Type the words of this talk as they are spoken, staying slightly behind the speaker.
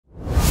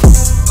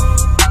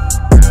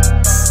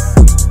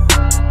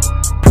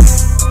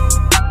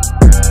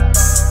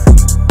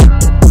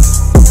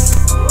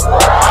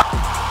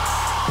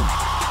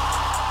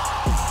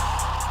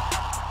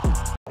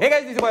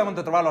अमन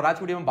दत्तरवाल और आज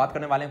की वीडियो में बात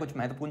करने वाले हैं कुछ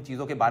महत्वपूर्ण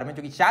चीजों के बारे में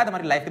जो कि शायद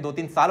हमारी लाइफ के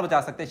 2-3 साल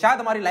बचा सकते हैं, शायद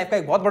हमारी लाइफ का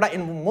एक बहुत बड़ा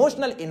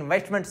इमोशनल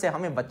इन्वेस्टमेंट से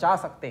हमें बचा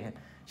सकते हैं,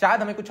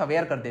 शायद हमें कुछ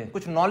अवेयर कर दें,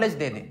 कुछ नॉलेज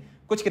दे दें।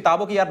 कुछ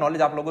किताबों की यार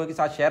नॉलेज आप लोगों के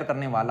साथ शेयर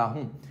करने वाला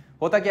हूं।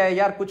 होता क्या है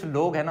यार, कुछ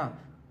लोग है ना,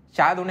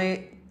 शायद उन्हें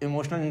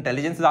इमोशनल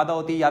इंटेलिजेंस ज्यादा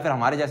होती है या फिर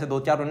हमारे जैसे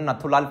 2-4 उन्हें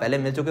नथुलाल पहले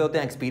मिल चुके होते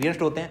हैं,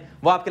 एक्सपीरियंस्ड होते हैं,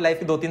 वो आपकी लाइफ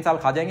के 2-3 साल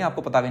खा जाएंगे,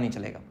 आपको पता भी नहीं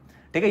चलेगा।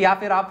 ठीक है, या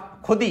फिर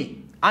आप खुद ही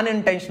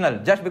अनइंटेंशनल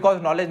जस्ट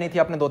बिकॉज नॉलेज नहीं थी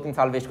आपने 2-3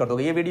 साल वेस्ट कर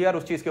दोगे। ये वीडियो यार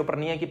उस चीज के ऊपर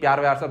नहीं है कि प्यार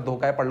व्यार सब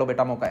धोखा है, पढ़ लो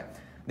बेटा मौका है।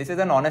 This is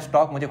an honest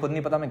talk. मुझे खुद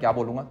नहीं पता मैं क्या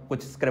बोलूंगा,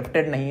 कुछ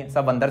स्क्रिप्टेड नहीं है,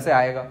 सब अंदर से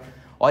आएगा।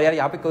 और यार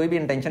यहाँ पे कोई भी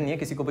इंटेंशन नहीं है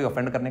किसी को भी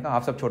ऑफेंड करने का।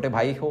 आप सब छोटे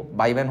भाई हो,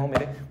 भाई बहन हो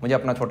मेरे, मुझे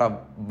अपना छोटा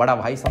बड़ा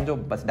भाई समझो,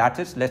 बस that's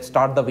it. Let's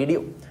start the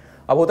video.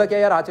 अब होता क्या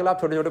यार, आजकल आप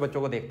छोटे छोटे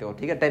बच्चों को देखते हो,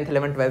 ठीक है, 10th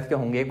 11th 12th के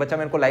होंगे। एक बच्चा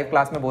मेरे को लाइव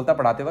क्लास में बोलता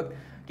पढ़ाते वक्त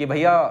कि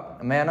भैया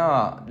मैं ना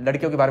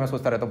लड़कियों के बारे में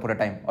सोचता रहता हूँ पूरे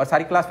टाइम, और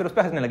सारी क्लास फिर उस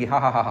पर हंसने लगी।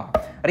 हाँ हाँ हाँ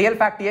हाँ। रियल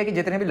फैक्ट ये है कि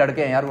जितने भी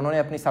लड़के हैं यार, उन्होंने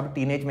अपनी सब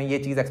टीनेज में ये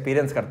चीज़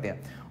एक्सपीरियंस करते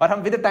हैं, और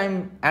हम with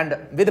time and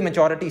with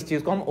maturity इस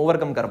चीज़ को हम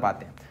ओवरकम कर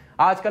पाते हैं।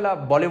 आजकल आप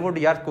बॉलीवुड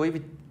यार कोई भी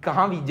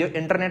कहाँ भी, जो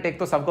इंटरनेट एक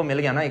तो सबको मिल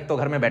गया ना, एक तो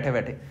घर में बैठे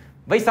बैठे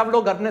भाई सब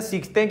लोग घर में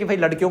सीखते हैं कि भाई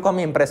लड़कियों को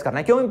हमें इंप्रेस करना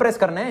है। क्यों इंप्रेस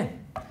करना है?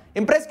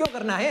 इंप्रेस क्यों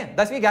करना है?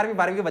 10वीं 11वीं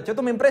 12वीं के बच्चे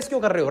तुम इंप्रेस क्यों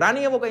कर रहे हो?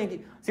 रानी है वो कहीं की,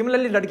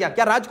 सिमिलरली लड़कियां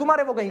क्या राजकुमार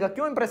है वो कहीं का,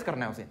 क्यों इंप्रेस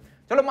करना है उसे?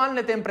 चलो मान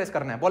लेते हैं इंप्रेस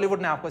करना है,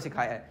 बॉलीवुड ने आपको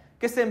सिखाया है।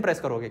 किससे इंप्रेस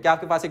करोगे? क्या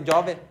आपके पास एक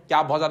जॉब है? क्या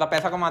आप बहुत ज्यादा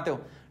पैसा कमाते हो?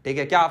 ठीक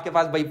है, क्या आपके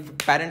पास भाई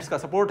पेरेंट्स का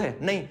सपोर्ट है?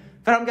 नहीं।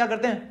 फिर हम क्या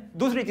करते हैं?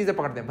 दूसरी चीजें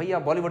पकड़ते हैं। भैया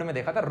बॉलीवुड में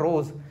देखा था,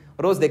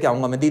 रोज दे के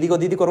आऊंगा मैं,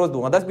 दीदी को रोज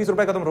दूंगा। 10-20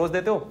 रुपए का तुम रोज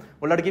देते हो,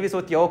 वो लड़की भी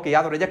सोचती है ओके,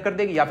 या तो रिजेक्ट कर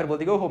देगी या फिर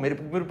बोलती है ओहो मेरी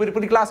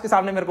पूरी क्लास के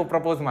सामने मेरे को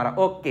प्रपोज मारा,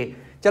 ओके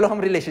चलो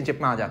हम रिलेशनशिप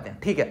में आ जाते हैं।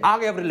 ठीक है, आ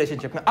गए अब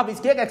रिलेशनशिप में। अब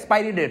इसकी एक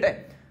एक्सपायरी डेट है,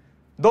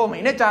 2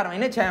 महीने, 4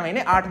 महीने, 6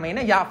 महीने, 8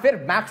 महीने, या फिर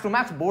max to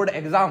max board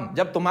exam,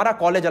 जब तुम्हारा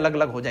कॉलेज अलग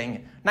अलग हो जाएंगे।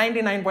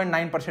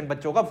 99.9%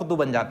 बच्चों का फुद्दू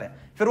बन जाता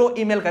है। फिर वो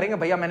ईमेल करेंगे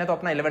भैया मैंने तो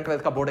अपना 11th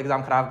 12th का बोर्ड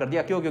एग्जाम खराब कर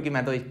दिया। क्यों? क्योंकि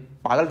मैं तो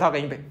पागल था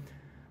कहीं पे।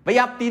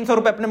 भैया आप 300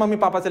 रुपए अपने मम्मी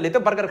पापा से लेते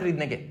हो बर्गर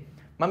खरीदने के,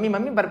 मम्मी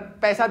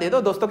पैसा दे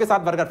दो दोस्तों के साथ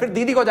बर्गर, फिर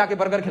दीदी को जाके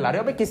बर्गर खिला रहे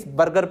हो। भाई किस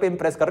बर्गर पे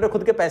इंप्रेस कर रहे हो?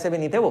 खुद के पैसे भी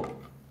नहीं थे, वो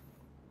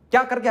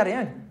क्या कर क्या रहे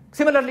हैं?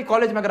 सिमिलरली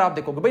कॉलेज में अगर आप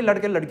देखोगे भाई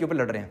लड़के लड़कियों पे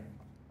लड़ रहे हैं,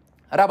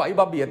 अरे भाई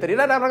भाभी है तेरी,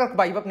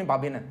 भाई अपनी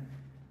भाभी ने,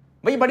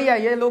 भाई बढ़िया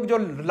है, ये लोग जो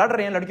लड़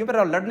रहे हैं लड़कियों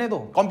पे लड़ने दो,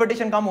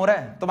 कंपटीशन कम हो रहा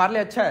है, तुम्हारे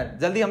लिए अच्छा है,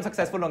 जल्दी हम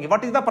सक्सेसफुल होंगे।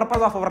 What is the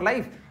purpose of our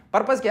life?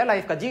 Purpose क्या है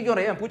लाइफ का? जी क्यों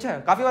रहे हैं? पूछा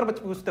है काफी बार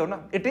पूछते हो ना।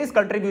 It is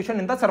contribution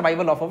in the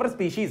survival of our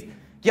species,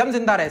 कि हम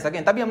जिंदा रह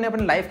सकें। तभी हमने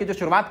अपनी लाइफ के जो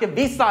शुरुआत के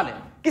 20 साल है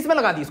किस में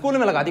लगा दी? स्कूल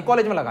में लगा दी,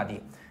 कॉलेज में लगा दी।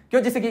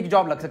 क्यों? जिससे कि एक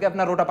जॉब लग सके,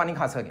 अपना रोटा पानी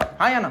खा सके,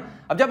 हाँ या ना।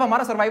 अब जब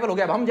हमारा सर्वाइवल हो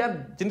गया, अब हम जब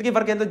जिंदगी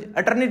भर के तो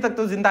अटर्नी तक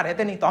तो जिंदा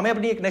रहते नहीं, तो हमें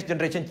अपनी एक नेक्स्ट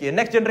जनरेशन चाहिए।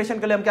 नेक्स्ट जनरेशन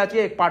के लिए हम क्या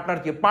चाहिए? एक पार्टनर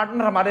चाहिए।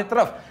 पार्टनर हमारे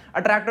तरफ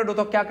अट्रैक्टेड हो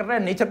तो क्या कर रहे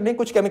हैं? नेचर ने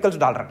कुछ केमिकल्स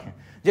डाल रखे हैं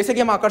जैसे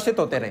कि हम आकर्षित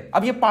होते रहे।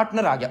 अब ये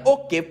पार्टनर आ गया,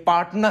 ओके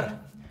पार्टनर।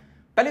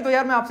 पहले तो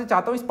यार मैं आपसे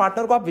चाहता हूं इस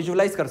पार्टनर को आप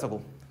विजुअलाइज कर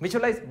सको।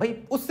 विजुअलाइज भाई,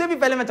 उससे भी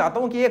पहले मैं चाहता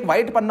हूं कि एक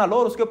व्हाइट पन्ना लो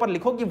और उसके ऊपर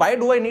लिखो कि why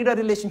do I need a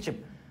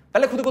relationship.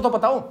 पहले खुद को तो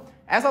बताओ।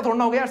 ऐसा थोड़ा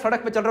ना हो गया यार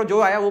सड़क पे चल रहे हो,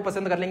 जो आया वो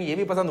पसंद कर लेंगे, ये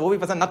भी पसंद वो भी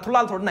पसंद,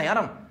 नथुलाल थोड़ा ना यार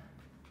हम।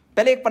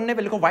 पहले एक पन्ने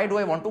पे लिखो why do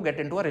I want to get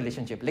into a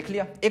relationship, लिख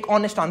लिया। एक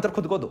ऑनेस्ट आंसर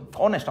खुद को दो।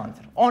 ऑनेस्ट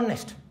आंसर,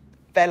 ऑनेस्ट,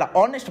 पहला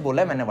ऑनेस्ट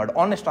बोला है मैंने वर्ड,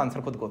 ऑनेस्ट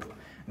आंसर खुद को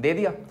दे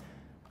दिया।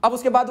 अब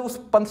उसके बाद उस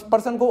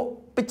पर्सन को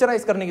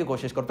पिक्चराइज करने की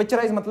कोशिश करो।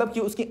 पिक्चराइज मतलब कि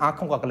उसकी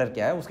आंखों का कलर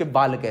क्या है, उसके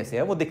बाल कैसे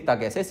है, वो दिखता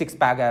कैसे, 6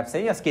 पैक एब्स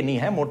है या स्किनी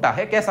है, मोटा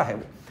है, कैसा है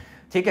वो।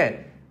 ठीक है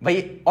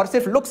भाई, और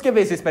सिर्फ लुक्स के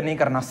बेसिस पर नहीं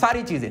करना,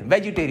 सारी चीजें,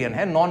 वेजिटेरियन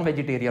है, नॉन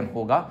वेजिटेरियन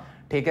होगा,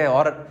 ठीक है,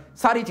 और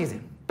सारी चीजें,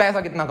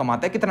 पैसा कितना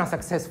कमाता है, कितना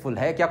सक्सेसफुल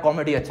है, क्या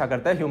कॉमेडी अच्छा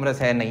करता है,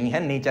 ह्यूमरस है नहीं है,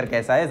 नेचर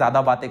कैसा है,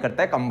 ज्यादा बातें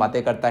करता है, कम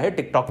बातें करता है,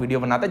 टिकटॉक वीडियो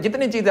बनाता है,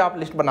 जितनी चीजें आप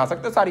लिस्ट बना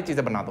सकते हो सारी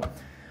चीजें बना दो।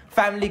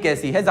 फैमिली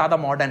कैसी है, ज्यादा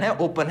मॉडर्न है,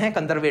 ओपन है,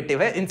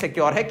 कंजर्वेटिव है,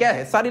 इनसिक्योर है, क्या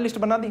है, सारी लिस्ट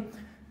बना दी।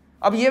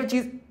 अब ये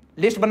चीज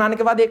लिस्ट बनाने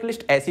के बाद एक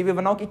लिस्ट ऐसी भी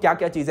बनाओ कि क्या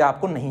क्या चीजें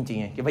आपको नहीं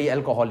चाहिए, कि भाई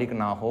अल्कोहलिक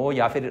ना हो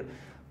या फिर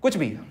कुछ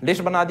भी।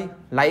 लिस्ट बना दी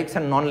लाइक्स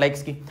एंड नॉन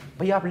लाइक्स की।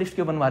 भैया आप लिस्ट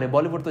क्यों बनवा रहे?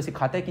 बॉलीवुड तो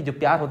सिखाता है कि जो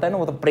प्यार होता है ना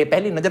वो तो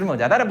पहली नजर में हो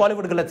जाता है।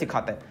 बॉलीवुड गलत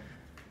सिखाता है।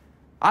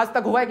 आज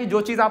तक हुआ है कि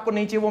जो चीज आपको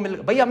नहीं चाहिए वो मिल,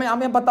 भैया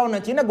हमें पता होना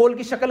चाहिए ना गोल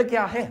की शक्ल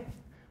क्या है।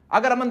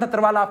 अगर अमन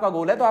धत्तरवाल आपका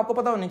गोल है तो आपको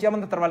पता होना चाहिए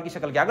अमन धत्तरवाल की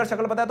शक्ल क्या। अगर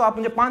शक्ल पता है तो आप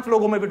मुझे 5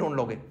 लोगों में भी ढूंढ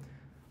लोगे,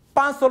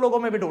 500 लोगों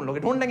में भी ढूंढ लोगे,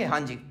 ढूंढ लेंगे, हाँ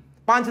जी,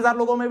 5000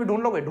 लोगों में भी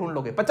ढूंढ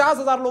लोगे,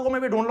 50,000 लोगों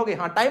में भी ढूंढ लोगे,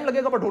 हाँ टाइम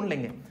लगेगा पर ढूंढ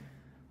लेंगे।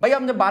 भैया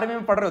हम जब 12वीं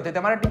में पढ़ रहे होते थे,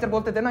 हमारे टीचर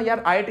बोलते थे ना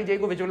यार IIT JEE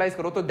को विजुअलाइज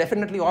करो तो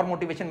डेफिनेटली और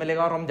मोटिवेशन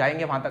मिलेगा और हम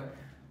जाएंगे वहां तक।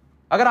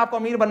 अगर आपको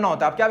अमीर बनना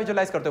होता है आप क्या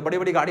विजुअलाइज करते हो? बड़ी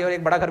बड़ी गाड़ी और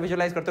एक बड़ा घर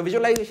विजुअलाइज करते हो।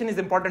 विजुअलाइजेशन इज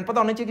इंपॉर्टेंट,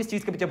 पता होना चाहिए किस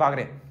चीज के पीछे भाग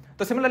रहे हैं।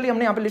 तो सिमिलरली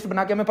हमने यहाँ पे लिस्ट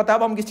बना के हमें पता है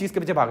अब हम किस चीज के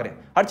पीछे भाग रहे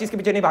हैं, हर चीज के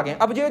पीछे नहीं भागे।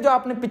 अब ये जो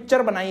आपने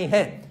पिक्चर बनाई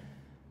है,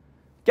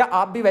 क्या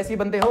आप भी वैसे ही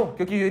बंदे हो?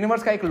 क्योंकि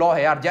यूनिवर्स का एक लॉ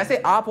है यार,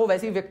 जैसे आप हो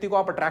वैसे ही व्यक्ति को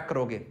आप अट्रैक्ट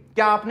करोगे।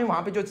 क्या आपने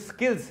वहां पे जो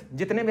स्किल्स,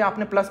 जितने भी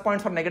आपने प्लस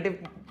पॉइंट्स और नेगेटिव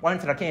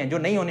पॉइंट्स रखे हैं जो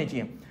नहीं होने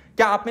चाहिए,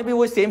 क्या आप में भी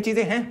वो सेम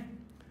चीजें हैं?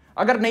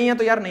 अगर नहीं है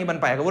तो यार नहीं बन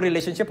पाएगा, वो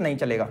रिलेशनशिप नहीं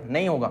चलेगा,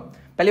 नहीं होगा।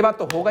 पहली बात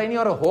तो होगा ही नहीं,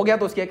 और हो गया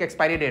तो उसकी एक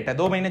एक्सपायरी डेट है,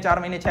 2 महीने, 4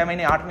 महीने, 6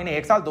 महीने, 8 महीने,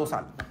 1 साल, 2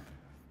 साल।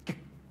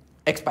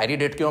 एक्सपायरी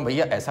डेट क्यों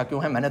भैया? ऐसा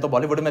क्यों है? मैंने तो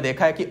बॉलीवुड में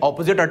देखा है कि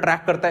ऑपोजिट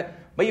अट्रैक्ट करता है।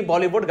 भाई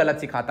बॉलीवुड गलत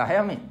सिखाता है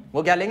हमें।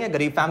 वो क्या लेंगे,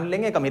 गरीब फैमिली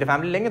लेंगे, एक अमीर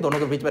फैमिली लेंगे, दोनों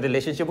के बीच में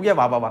रिलेशनशिप हो गया,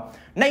 वाह वाह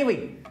वाह। नहीं भाई,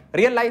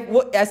 रियल लाइफ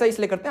वो ऐसा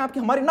इसलिए करते हैं, आपकी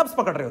हमारी नब्स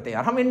पकड़ रहे होते हैं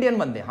यार। हम इंडियन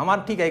बंदे,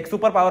 हमारा ठीक है एक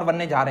सुपर पावर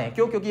बनने जा रहे हैं।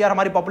 क्यों? क्योंकि यार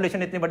हमारी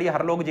पॉपुलेशन इतनी बड़ी है,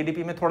 हर लोग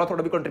जीडीपी में थोड़ा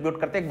थोड़ा भी कंट्रीब्यूट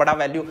करते हैं, एक बड़ा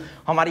वैल्यू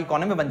हमारी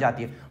इकोनॉमी में बन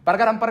जाती है। पर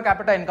अगर हम पर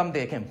कैपिटा इनकम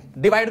देखें,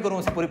 डिवाइड करूं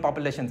उसे पूरी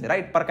पॉपुलेशन से,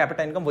 राइट, पर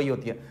कैपिटा इनकम वही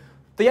होती है,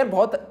 तो यार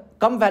बहुत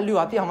कम वैल्यू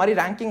आती है। हमारी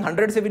रैंकिंग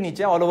 100 से भी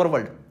नीचे है ऑल ओवर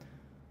वर्ल्ड।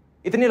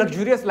 इतनी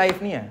लग्जूरियस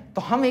लाइफ नहीं है।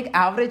 तो हम एक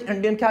एवरेज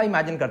इंडियन क्या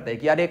इमेजिन करते हैं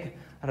कि यार एक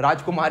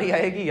राजकुमारी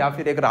आएगी या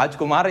फिर एक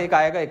राजकुमार एक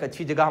आएगा, एक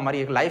अच्छी जगह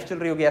हमारी एक लाइफ चल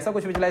रही होगी, ऐसा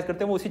कुछ विजुलाइज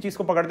करते हैं। वो उसी चीज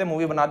को पकड़ते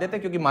मूवी बना देते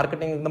हैं, क्योंकि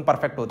मार्केटिंग एकदम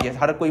परफेक्ट होती है।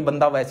 हर कोई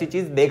बंदा वैसी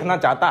चीज देखना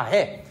चाहता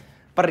है।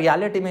 पर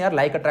रियलिटी में यार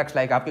लाइक अट्रैक्ट्स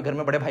लाइक। आपके घर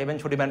में बड़े भाई बहन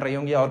छोटी बहन रही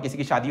होंगी और किसी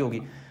की शादी होगी,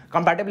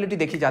 कंपैटिबिलिटी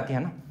देखी जाती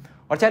है ना।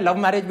 और चाहे लव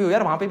मैरिज भी हो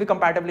यार, वहां पे भी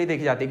कंपैटिबिलिटी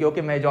देखी जाती है कि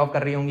ओके मैं जॉब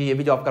कर रही होंगी, ये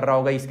भी जॉब कर रहा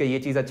होगा, इसके ये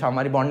चीज अच्छा,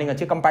 हमारी बॉन्डिंग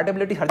अच्छी,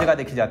 कंपैटिबिलिटी हर जगह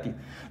देखी जाती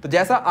है। तो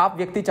जैसा आप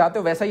व्यक्ति चाहते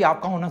हो वैसा ही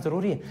आपका होना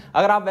जरूरी है।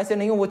 अगर आप वैसे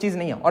नहीं हो वो चीज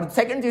नहीं है। और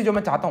सेकंड चीज जो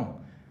मैं चाहता हूं,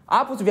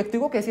 आप उस व्यक्ति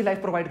को कैसी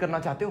लाइफ प्रोवाइड करना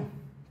चाहते हो?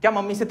 क्या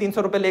मम्मी से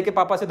 300 रुपए लेके,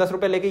 पापा से 10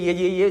 रुपए लेके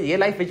ये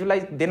लाइफ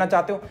विजुलाइज देना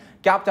चाहते हो?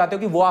 क्या आप चाहते हो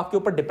कि वो आपके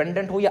ऊपर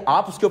डिपेंडेंट हो या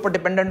आप उसके ऊपर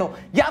डिपेंडेंट हो?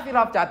 या फिर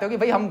आप चाहते हो कि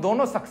भाई हम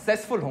दोनों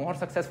सक्सेसफुल हों और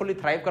सक्सेसफुली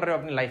थ्राइव कर रहे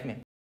हो अपनी लाइफ में?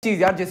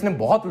 चीज यार जिसने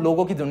बहुत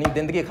लोगों की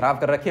जिंदगी खराब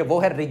कर रखी है वो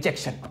है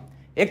रिजेक्शन।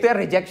 एक तो यार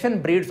रिजेक्शन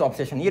ब्रीड्स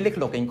ऑब्सेशन, ये लिख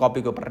लो कहीं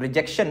कॉपी के ऊपर,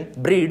 rejection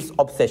breeds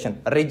obsession.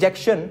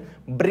 Rejection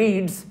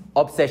breeds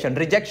obsession,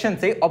 rejection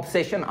से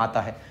ऑब्सेशन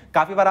आता है।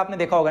 काफी बार आपने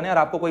देखा होगा ना यार,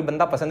 आपको कोई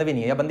बंदा पसंद भी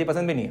नहीं है या बंदी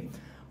पसंद भी नहीं है,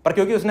 पर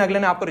क्योंकि उसने अगले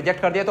ने आपको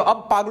रिजेक्ट कर दिया तो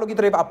अब पागलों की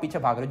तरह आप पीछे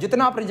भाग रहे हो।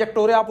 जितना आप रिजेक्ट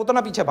हो रहे हो आप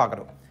उतना पीछे भाग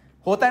रहे हो।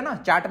 होता है ना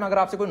चैट में, अगर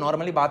आपसे कोई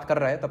नॉर्मली बात कर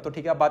रहा है तब तो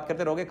ठीक है, आप बात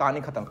करते रहोगे,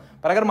 कहानी खत्म।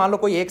 पर अगर मान लो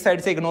कोई एक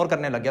साइड से इग्नोर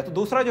करने लग गया तो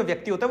दूसरा जो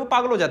व्यक्ति होता है वो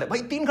पागल हो जाता है।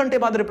 भाई 3 घंटे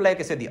बाद रिप्लाई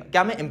कैसे दिया?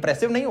 क्या मैं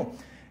इंप्रेसिव नहीं हूं?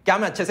 क्या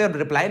मैं अच्छे से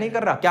रिप्लाई नहीं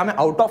कर रहा? क्या मैं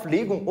आउट ऑफ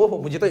लीग हूं? ओहो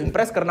मुझे तो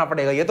इंप्रेस करना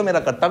पड़ेगा, ये तो मेरा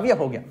कर्तव्य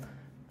हो गया।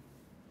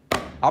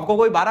 आपको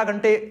कोई 12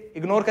 घंटे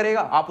इग्नोर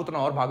करेगा, आप उतना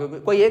और भागोगे।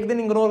 कोई एक दिन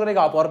इग्नोर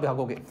करेगा, आप और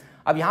भागोगे।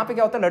 अब यहां पे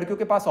क्या होता है, लड़कियों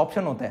के पास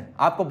ऑप्शन होता है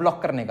आपको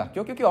ब्लॉक करने का।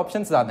 क्यों? क्योंकि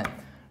ऑप्शन ज्यादा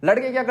है।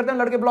 लड़के क्या करते हैं,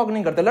 लड़के ब्लॉक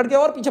नहीं करते, लड़के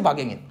और पीछे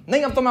भागेंगे।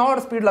 नहीं अब तो मैं और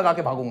स्पीड लगा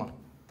के भागूंगा।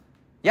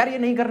 यार ये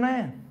नहीं करना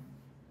है,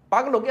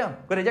 पागल हो क्या?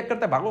 कोई रिजेक्ट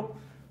करता है भागो,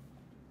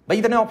 भाई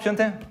इतने ऑप्शन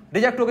हैं,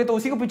 रिजेक्ट हो गए तो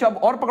उसी को पीछे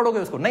और पकड़ोगे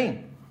उसको? नहीं,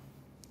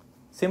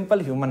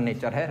 सिंपल ह्यूमन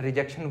नेचर है,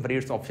 रिजेक्शन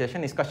ब्रीड्स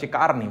ऑब्सेशन, इसका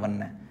शिकार नहीं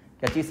बनना है।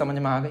 क्या चीज समझ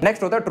में आ गई?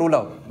 नेक्स्ट होता है ट्रू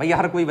लव। भैया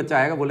हर कोई बच्चा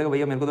आएगा बोलेगा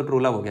भैया मेरे को तो ट्रू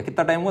लव हो गया।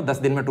 कितना टाइम हुआ? 10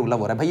 दिन में ट्रू लव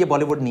हो रहा है। भाई ये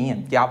बॉलीवुड नहीं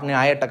है कि आपने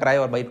आए टकराए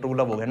और भाई ट्रू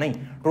लव हो गया। नहीं,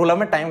 ट्रू लव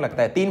में टाइम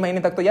लगता है। 3 महीने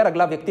तक तो यार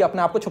अगला व्यक्ति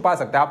अपने आप को छुपा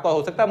सकता है, आपका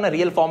हो सकता है अपना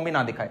रियल फॉर्म भी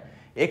ना दिखाए।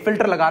 एक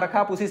फिल्टर लगा रखा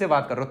है, आप उसी से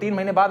बात कर रहे हो। 3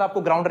 महीने बाद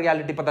आपको ग्राउंड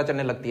रियलिटी पता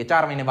चलने लगती है,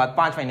 4 महीने बाद,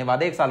 5 महीने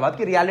बाद, 1 साल बाद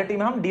की रियलिटी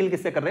में हम डील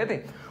किससे कर रहे थे।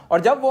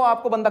 और जब वो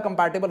आपको बंदा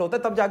कंपैटिबल होता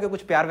है तब जाके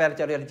कुछ प्यार व्यार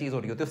वाली चीज हो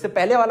रही होती है। उससे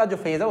पहले वाला जो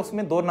फेज है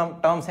उसमें 2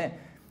 टर्म्स हैं।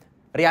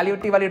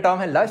 रियलिटी वाली टर्म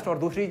है लस्ट और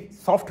दूसरी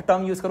सॉफ्ट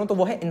टर्म यूज करूं तो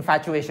वो है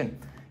इन्फैचुएशन।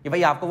 कि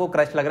भाई आपको वो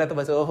क्रश लग रहा है तो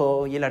बस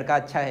ओहो ये लड़का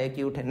अच्छा है,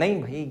 क्यूट है।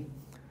 नहीं भाई,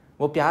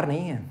 वो प्यार नहीं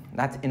है,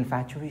 दैट्स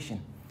इन्फैचुएशन।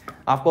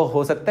 आपको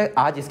हो सकता है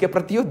आज इसके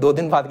प्रति हो, 2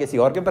 दिन बाद किसी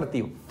और के प्रति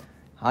हो।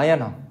 हाँ या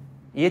ना?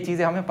 ये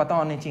चीजें हमें पता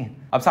होनी चाहिए।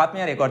 अब साथ में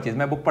यार एक और चीज,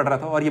 मैं बुक पढ़ रहा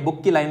था और ये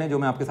बुक की लाइन है जो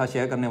मैं आपके साथ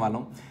शेयर करने वाला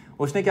हूँ।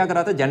 उसने क्या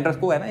करा था, जेंडर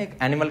को है ना एक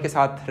एनिमल के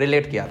साथ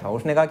रिलेट किया था।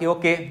 उसने कहा कि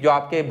ओके जो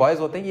आपके बॉयज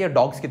होते हैं ये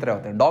डॉग्स की तरह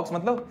होते हैं। डॉग्स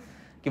मतलब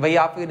कि भाई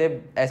आप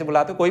ऐसे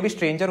बुलाते हो, कोई भी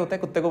स्ट्रेंजर होता है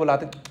कुत्ते को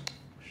बुलाते,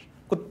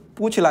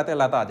 पूछ हिलाते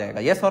हिलाता आ जाएगा,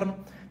 यस और नो।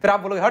 फिर आप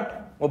बोलोगे हट,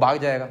 वो भाग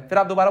जाएगा। फिर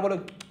आप दोबारा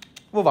बोलोगे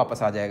वो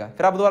वापस आ जाएगा।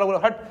 फिर आप दोबारा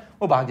बोलो हट,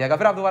 वो भाग जाएगा।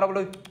 फिर आप दोबारा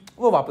बोलोगे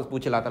वो वापस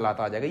पूछ हिलाता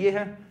हिलाता आ जाएगा। ये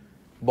है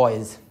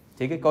बॉयज,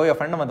 ठीक है? कोई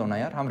ऑफेंड मत होना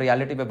यार, हम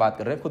रियलिटी पे बात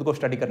कर रहे हैं, खुद को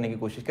स्टडी करने की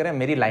कोशिश करें।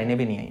 मेरी लाइनें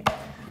भी नहीं आई।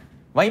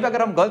 वहीं पे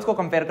अगर हम गर्ल्स को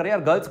कंपेयर करें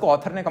यार, गर्ल्स को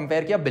ऑथर ने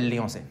कंपेयर किया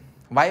बिल्लियों से।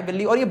 वाई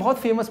बिल्ली? और ये बहुत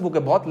फेमस बुक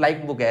है, बहुत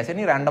लाइक बुक है, ऐसे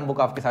नहीं रैंडम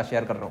बुक आपके साथ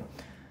शेयर कर रहा हूँ।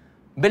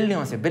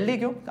 बिल्लियों से। बिल्ली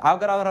क्यों?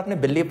 अगर आपने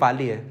बिल्ली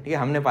पाली है, ठीक है,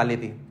 हमने पाली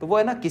थी, तो वो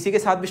है ना किसी के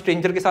साथ भी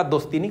स्ट्रेंजर के साथ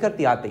दोस्ती नहीं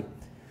करती। आते ही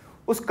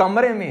उस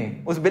कमरे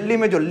में उस बिल्ली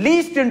में जो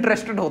लीस्ट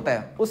इंटरेस्टेड होता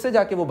है उससे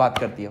जाके वो बात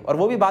करती है। और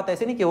वो भी बात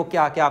ऐसे नहीं कि वो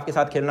क्या क्या आपके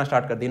साथ खेलना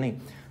स्टार्ट कर दी, नहीं।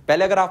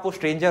 पहले अगर आप वो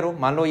स्ट्रेंजर हो,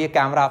 मान लो ये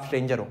कैमरा, आप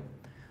स्ट्रेंजर हो,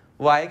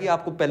 वो आएगी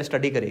आपको पहले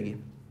स्टडी करेगी,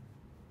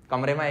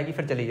 कमरे में आएगी,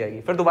 फिर चली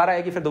जाएगी, फिर दोबारा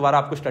आएगी, फिर दोबारा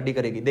आपको स्टडी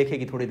करेगी,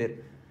 देखेगी थोड़ी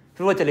देर,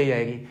 फिर वो चली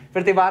जाएगी,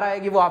 फिर दोबारा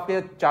आएगी, वो आपके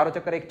चारों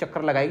चक्कर एक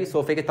चक्कर लगाएगी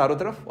सोफे के चारों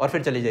तरफ और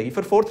फिर चली जाएगी।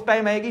 फिर 4th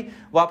टाइम आएगी,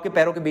 वो आपके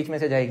पैरों के बीच में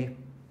से जाएगी।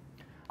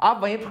 आप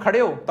वहीं पर खड़े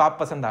हो तो आप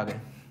पसंद आ गए।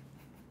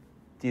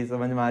 चीज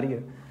समझ में आ रही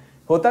है?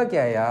 होता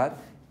क्या है यार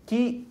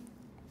कि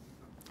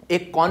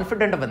एक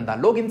कॉन्फिडेंट बंदा,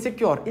 लोग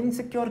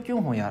इनसिक्योर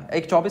क्यों हो यार?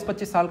 एक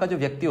 24-25 साल का जो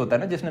व्यक्ति होता है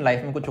ना, जिसने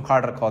लाइफ में कुछ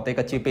उखाड़ रखा होता है, एक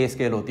अच्छी पे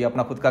स्केल होती है,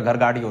 अपना खुद का घर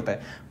गाड़ी होता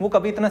है, वो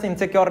कभी इतना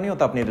इनसिक्योर नहीं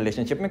होता अपनी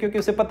रिलेशनशिप में, क्योंकि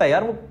उसे पता है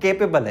यार वो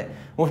केपेबल है,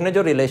 उसने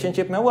जो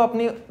रिलेशनशिप में वो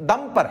अपनी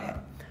दम पर है,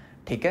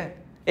 ठीक है?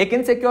 एक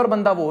इनसिक्योर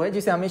बंदा वो है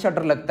जिसे हमेशा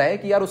डर लगता है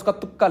कि यार उसका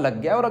तुक्का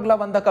लग गया और अगला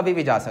बंदा कभी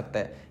भी जा सकता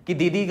है। कि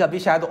दीदी कभी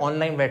शायद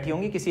ऑनलाइन बैठी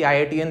होंगी, किसी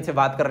IITN से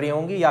बात कर रही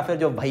होंगी, या फिर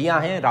जो भैया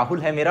हैं,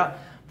 राहुल है मेरा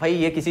भाई,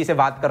 ये किसी से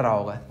बात कर रहा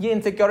होगा। ये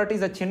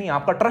इनसिक्योरिटीज अच्छी नहीं।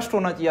 आपका ट्रस्ट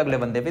होना चाहिए अगले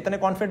बंदे पे, इतने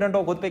कॉन्फिडेंट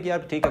हो खुद पे कि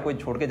यार ठीक है, कोई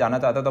छोड़ के जाना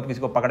चाहता है तो आप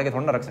किसी को पकड़ के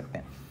थोड़ा ना रख सकते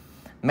हैं।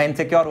 मैं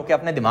इनसिक्योर होकर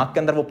अपने दिमाग के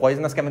अंदर वो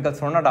पॉइजनस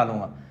केमिकल्स थोड़ा ना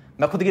डालूंगा।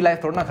 मैं खुद की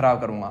लाइफ थोड़ा ना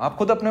खराब करूंगा। आप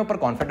खुद अपने ऊपर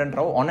कॉन्फिडेंट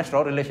रहो, ऑनेस्ट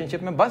रहो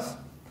रिलेशनशिप में बस।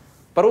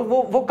 पर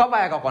वो कब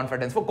आएगा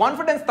कॉन्फिडेंस? वो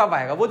कॉन्फिडेंस तब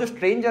आएगा, वो जो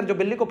स्ट्रेंजर जो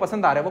बिल्ली को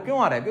पसंद आ रहा है वो क्यों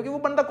आ रहा है? क्योंकि वो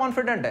बंदा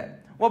कॉन्फिडेंट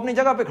है, वो अपनी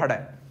जगह पे खड़ा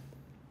है।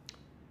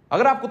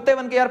 अगर आप कुत्ते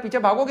बन के यार पीछे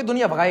भागोगे,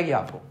 दुनिया भगाएगी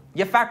आपको,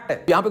 ये फैक्ट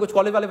है। यहाँ पे कुछ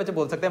कॉलेज वाले बच्चे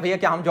बोल सकते हैं भैया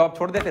क्या हम जॉब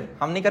छोड़ दे, फिर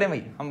हम नहीं करें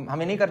भाई,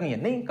 हमें नहीं करनी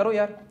है। नहीं करो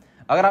यार।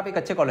 अगर आप एक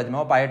अच्छे कॉलेज में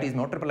हो, IITs में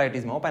हो,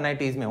 IIITs में हो,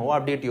 NITs में हो,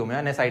 आप DTU में,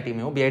 NSIT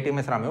में हो, BIT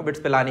में में हो, बिट्स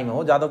पिलानी में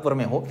हो, जादवपुर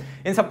में हो,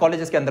 इन सब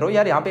कॉलेजेस के अंदर हो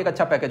यार, यहाँ पे एक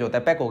अच्छा पैकेज होता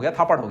है, पैक हो गया,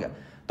 थापड़ हो गया,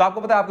 तो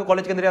आपको पता है आपके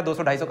कॉलेज के अंदर यार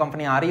 200-250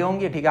 कंपनियां आ रही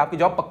होंगी, ठीक है, आपकी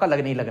जॉब पक्का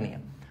लगनी ही लगनी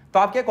है। तो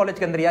आपके कॉलेज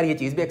के अंदर यार ये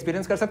चीज भी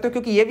एक्सपीरियंस कर सकते हो,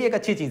 क्योंकि ये भी एक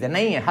अच्छी चीज है।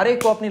 नहीं है, हर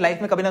एक को अपनी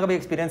लाइफ में कभी ना कभी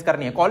एक्सपीरियंस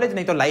करनी है, कॉलेज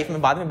नहीं तो लाइफ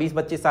में बाद में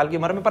 20-25 साल की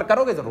उम्र में, पर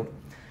करोगे जरूर।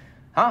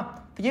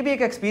 हाँ, तो ये भी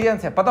एक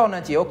एक्सपीरियंस है, पता होना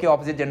चाहिए कि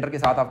ऑपोजिट जेंडर के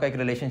साथ आपका एक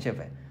रिलेशनशिप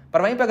है।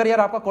 पर वहीं पे अगर यार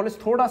आपका कॉलेज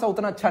थोड़ा सा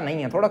उतना अच्छा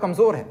नहीं है, थोड़ा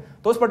कमजोर है,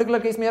 तो उस पर्टिकुलर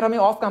केस में यार हमें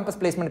ऑफ कैंपस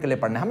प्लेसमेंट के लिए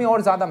पढ़ना है, हमें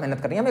और ज्यादा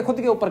मेहनत करनी है, हमें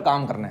खुद के ऊपर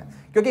काम करना है,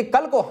 क्योंकि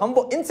कल को हम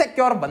वो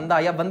इनसिक्योर बंदा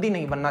या बंदी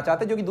नहीं बनना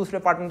चाहते जो कि दूसरे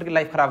पार्टनर की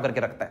लाइफ खराब करके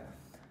रखता है।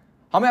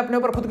 हमें अपने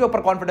ऊपर खुद के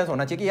ऊपर कॉन्फिडेंस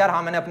होना चाहिए कि यार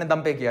हाँ मैंने अपने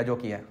दम पे किया जो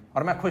किया है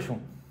और मैं खुश हूं।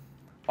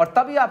 और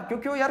तभी आप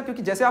क्यों यार,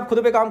 क्योंकि जैसे आप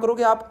खुद पे काम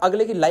करोगे आप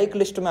अगले की लाइक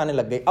लिस्ट में आने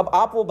लग गए। अब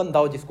आप वो बंदा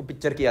हो जिसको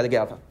पिक्चर किया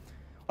गया था,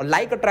 और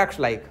लाइक अट्रैक्ट्स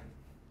लाइक।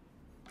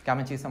 क्या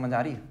मैं चीज समझ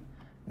आ रही है?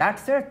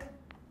 That's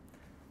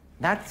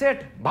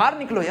it. बाहर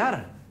निकलो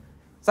यार,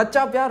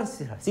 सच्चा प्यार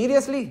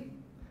सीरियसली।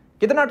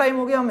 कितना टाइम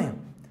हो गया हमें,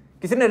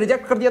 किसी ने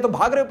रिजेक्ट कर दिया तो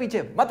भाग रहे हो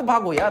पीछे, मत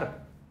भागो यार।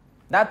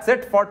 That's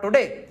it for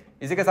today.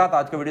 इसी के साथ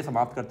आज का वीडियो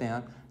समाप्त करते हैं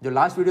यार। जो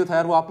लास्ट वीडियो था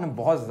यार वो आपने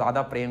बहुत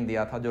ज्यादा प्रेम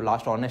दिया था, जो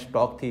लास्ट ऑनेस्ट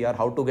टॉक थी यार,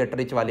 हाउ टू गेट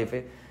रिच वाली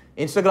पे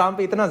इंस्टाग्राम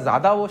पे इतना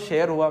ज्यादा वो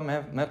शेयर हुआ,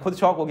 मैं खुद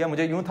शॉक हो गया।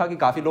 मुझे यूं था कि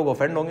काफी लोग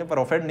ऑफेंड होंगे, पर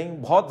ऑफेंड नहीं,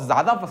 बहुत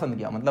ज्यादा पसंद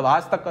किया। मतलब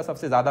आज तक का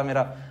सबसे ज्यादा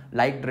मेरा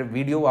लाइक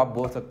वीडियो आप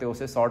बोल सकते हो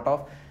उसे, सॉर्ट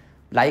ऑफ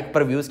लाइक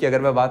पर व्यूज की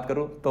अगर मैं बात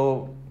करूं तो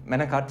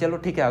मैंने कहा चलो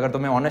ठीक है, अगर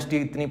तुम्हें ऑनेस्टी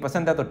इतनी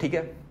पसंद है तो ठीक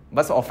है,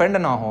 बस ऑफेंड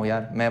ना हो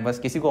यार। मैं बस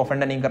किसी को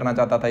ऑफेंड नहीं करना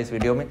चाहता था इस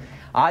वीडियो में।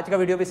 आज का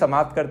वीडियो भी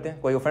समाप्त करते हैं।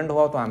 कोई ऑफेंड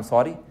हुआ तो आई एम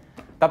सॉरी।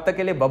 तब तक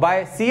के लिए बाय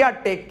बाय, सी या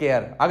टेक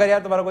केयर। अगर यार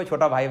तुम्हारा कोई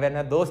छोटा भाई बहन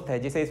है, दोस्त है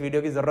जिसे इस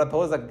वीडियो की जरूरत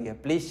हो सकती है,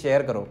 प्लीज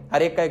शेयर करो।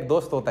 हर एक का एक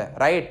दोस्त होता है,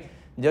 राइट,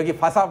 जो कि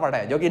फंसा पड़ा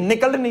है, जो कि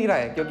निकल नहीं रहा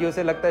है क्योंकि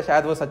उसे लगता है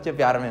शायद वो सच्चे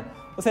प्यार में,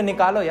 उसे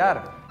निकालो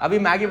यार। अभी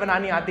मैगी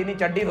बनानी आती नहीं,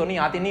 चड्डी धोनी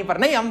आती नहीं, पर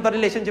नहीं हम तो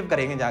रिलेशनशिप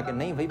करेंगे जाके,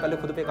 नहीं भाई पहले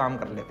खुद पे काम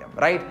कर लेते हैं,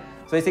 राइट।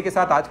 सो इसी के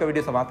साथ आज का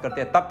वीडियो समाप्त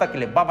करते हैं। तब तक के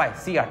लिए बाय बाय,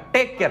 सी या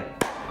टेक केयर।